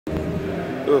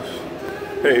Oof.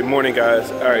 Hey, morning guys.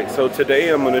 All right, so today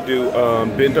I'm gonna do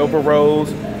bent over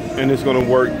rows, and it's gonna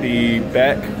work the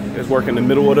back. It's working the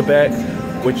middle of the back,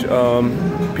 which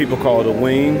people call the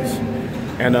wings.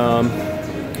 And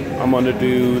I'm gonna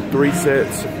do 3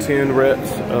 sets, 10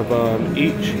 reps of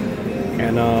each,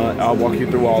 and I'll walk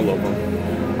you through all of them.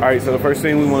 All right, so the first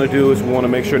thing we wanna do is we wanna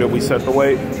make sure that we set the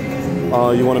weight.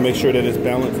 You wanna make sure that it's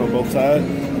balanced on both sides.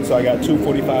 So I got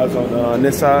 245s on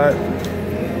this side,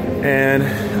 and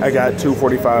I got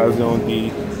 245s on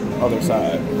the other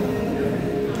side.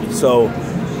 So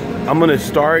I'm gonna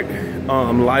start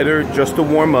lighter just to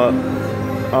warm up.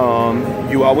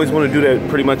 You always wanna do that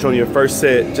pretty much on your first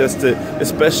set, just to,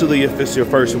 especially if it's your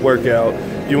first workout.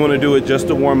 You wanna do it just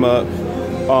to warm up,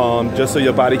 just so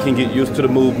your body can get used to the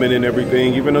movement and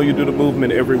everything. Even though you do the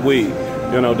movement every week,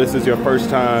 you know, this is your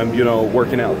first time, you know,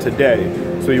 working out today.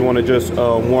 So you wanna just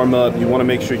warm up. You wanna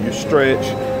make sure you stretch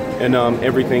and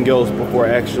everything else before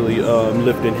actually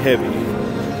lifting heavy.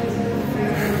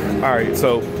 All right,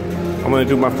 so I'm gonna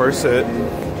do my first set.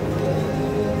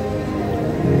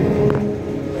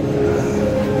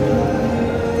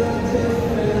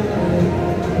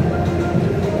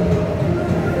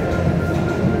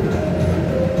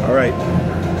 All right,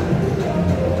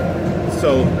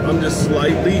 so I'm just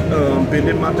slightly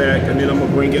bending my back, and then I'm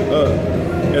gonna bring it up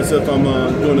as if I'm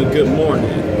doing a good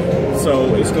morning.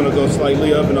 So it's gonna go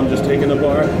slightly up, and I'm just taking the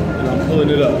bar and I'm pulling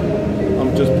it up.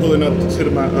 I'm just pulling up to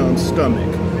my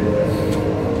stomach.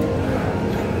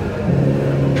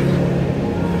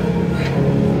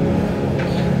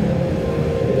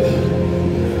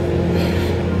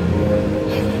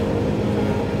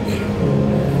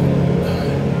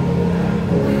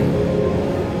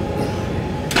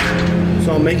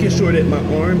 So I'm making sure that my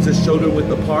arms are shoulder width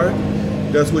apart.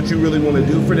 That's what you really want to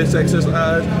do for this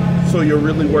exercise. So you're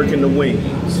really working the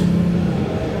wings.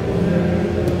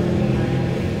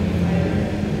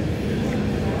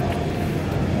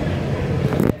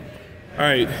 All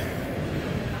right.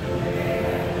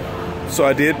 So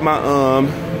I did my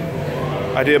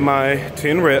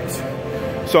 10 reps.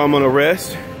 So I'm gonna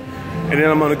rest, and then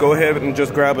I'm gonna go ahead and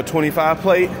just grab a 25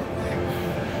 plate,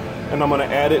 and I'm gonna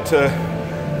add it to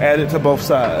both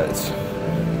sides.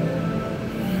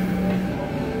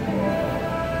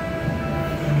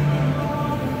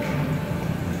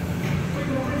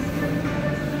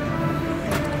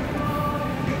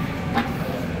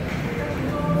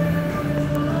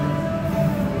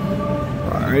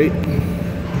 All right.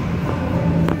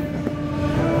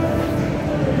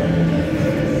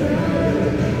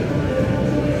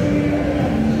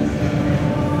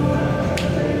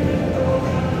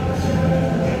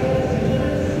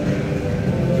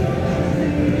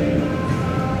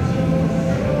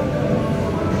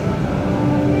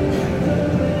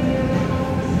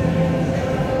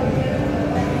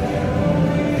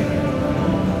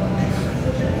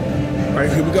 All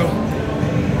right, here we go.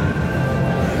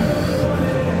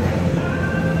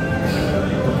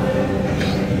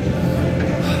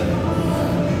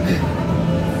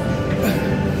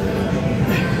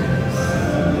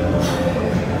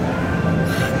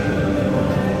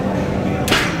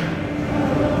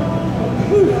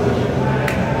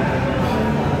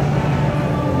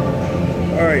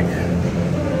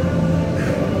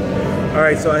 All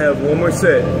right, so I have one more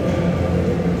set.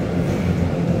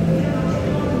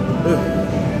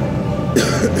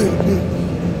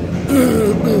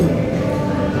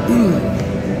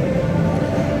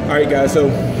 All right, guys, so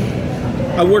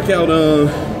I work out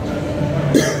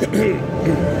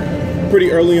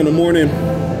pretty early in the morning.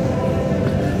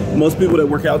 Most people that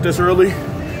work out this early,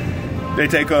 they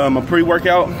take a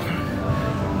pre-workout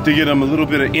to get them a little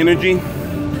bit of energy,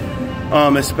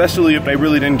 especially if they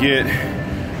really didn't get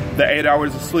the 8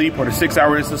 hours of sleep or the 6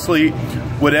 hours of sleep,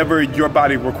 whatever your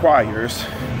body requires.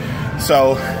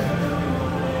 So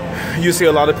you see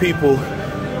a lot of people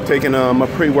taking a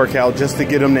pre-workout just to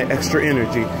get them the extra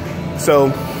energy.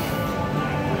 So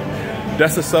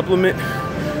that's a supplement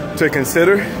to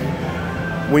consider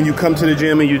when you come to the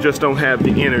gym and you just don't have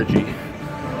the energy.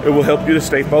 It will help you to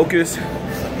stay focused,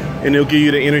 and it'll give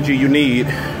you the energy you need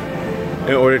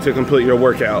in order to complete your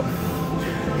workout.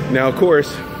 Now, of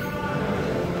course,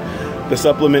 the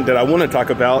supplement that I want to talk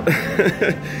about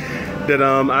that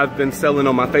I've been selling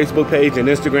on my Facebook page and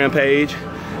Instagram page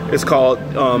is called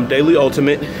Daily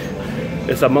Ultimate.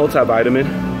 It's a multivitamin.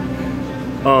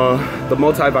 The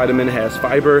multivitamin has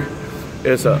fiber.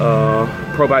 It's a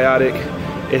probiotic.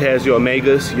 It has your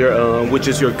omegas, which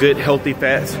is your good healthy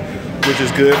fats, which is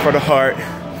good for the heart.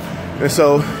 And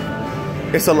so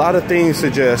it's a lot of things to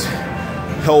just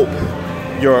help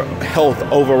your health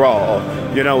overall.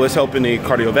 You know, it's helping the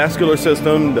cardiovascular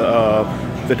system, the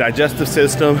the digestive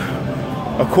system.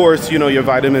 Of course, you know, your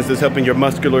vitamins is helping your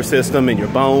muscular system and your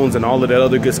bones and all of that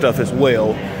other good stuff as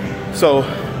well. So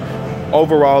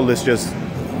overall, it's just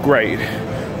great.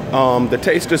 The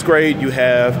taste is great. You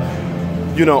have,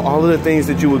 you know, all of the things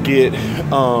that you would get,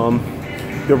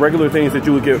 the regular things that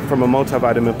you would get from a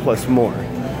multivitamin plus more.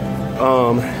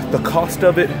 The cost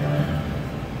of it,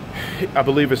 I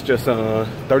believe it's just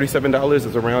 $37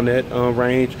 is around that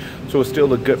range. So it's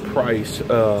still a good price.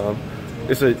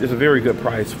 It's a very good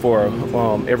price for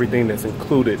everything that's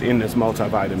included in this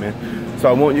multivitamin. So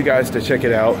I want you guys to check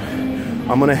it out.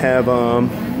 I'm gonna have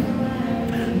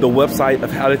the website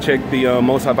of how to check the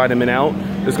multivitamin out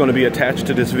is gonna be attached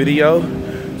to this video.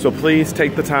 So please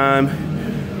take the time,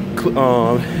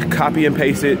 copy and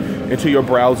paste it into your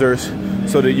browsers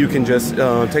so that you can just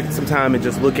take some time and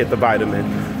just look at the vitamin.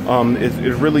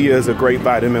 It really is a great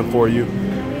vitamin for you.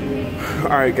 All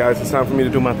right, guys, it's time for me to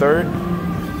do my third.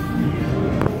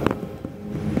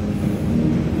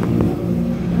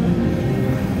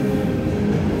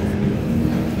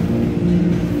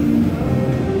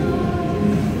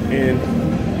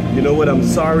 And you know what? I'm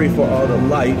sorry for all the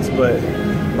lights, but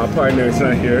my partner is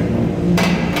not here.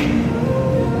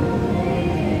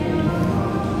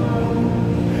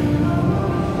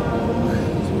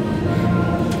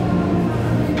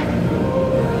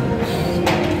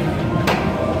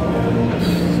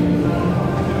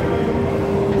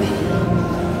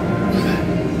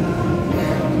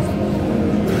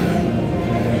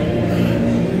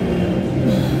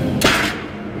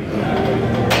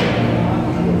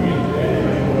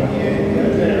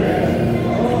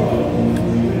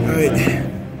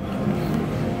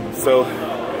 So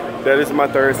that is my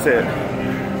third set.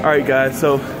 All right, guys,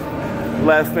 so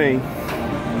last thing.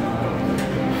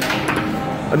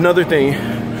 Another thing,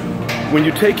 when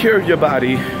you take care of your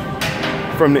body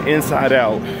from the inside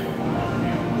out,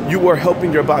 you are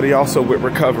helping your body also with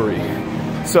recovery.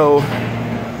 So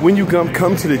when you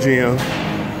come to the gym,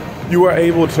 you are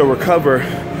able to recover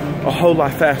a whole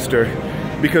lot faster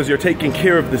because you're taking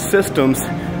care of the systems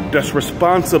that's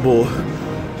responsible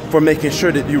for making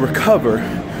sure that you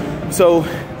recover. So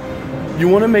you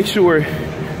want to make sure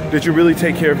that you really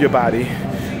take care of your body.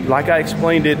 Like I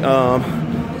explained it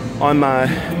on my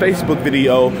Facebook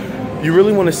video, you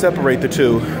really want to separate the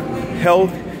two,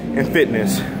 health and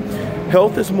fitness.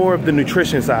 Health is more of the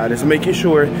nutrition side. It's making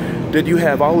sure that you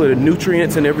have all of the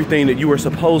nutrients and everything that you are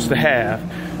supposed to have.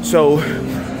 So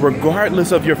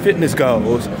regardless of your fitness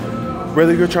goals,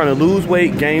 whether you're trying to lose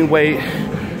weight, gain weight,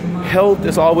 health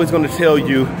is always going to tell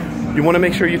you, you want to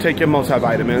make sure you take your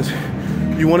multivitamins.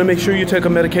 You want to make sure you take a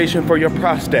medication for your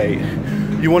prostate.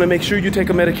 You want to make sure you take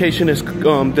a medication that's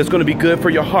going to be good for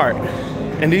your heart.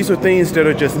 And these are things that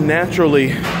are just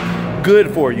naturally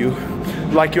good for you,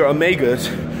 like your omegas.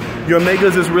 Your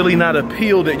omegas is really not a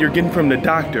pill that you're getting from the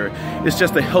doctor. It's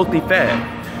just a healthy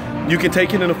fat. You can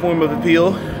take it in the form of a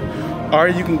pill, or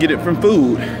you can get it from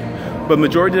food. But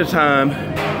majority of the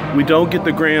time, we don't get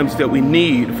the grams that we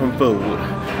need from food.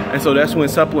 And so that's when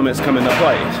supplements come into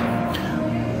place.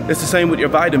 It's the same with your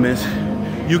vitamins.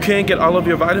 You can't get all of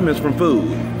your vitamins from food.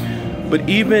 But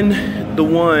even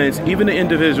the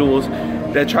individuals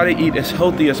that try to eat as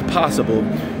healthy as possible,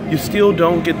 you still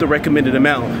don't get the recommended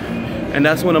amount. And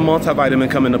that's when a multivitamin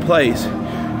come into place,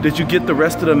 that you get the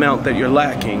rest of the amount that you're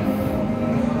lacking.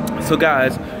 So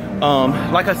guys,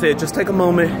 like I said, just take a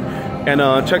moment and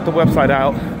check the website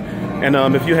out.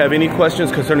 And if you have any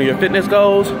questions concerning your fitness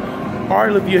goals, or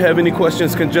if you have any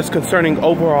questions just concerning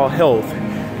overall health,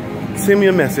 send me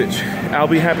a message. I'll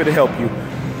be happy to help you.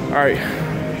 All right.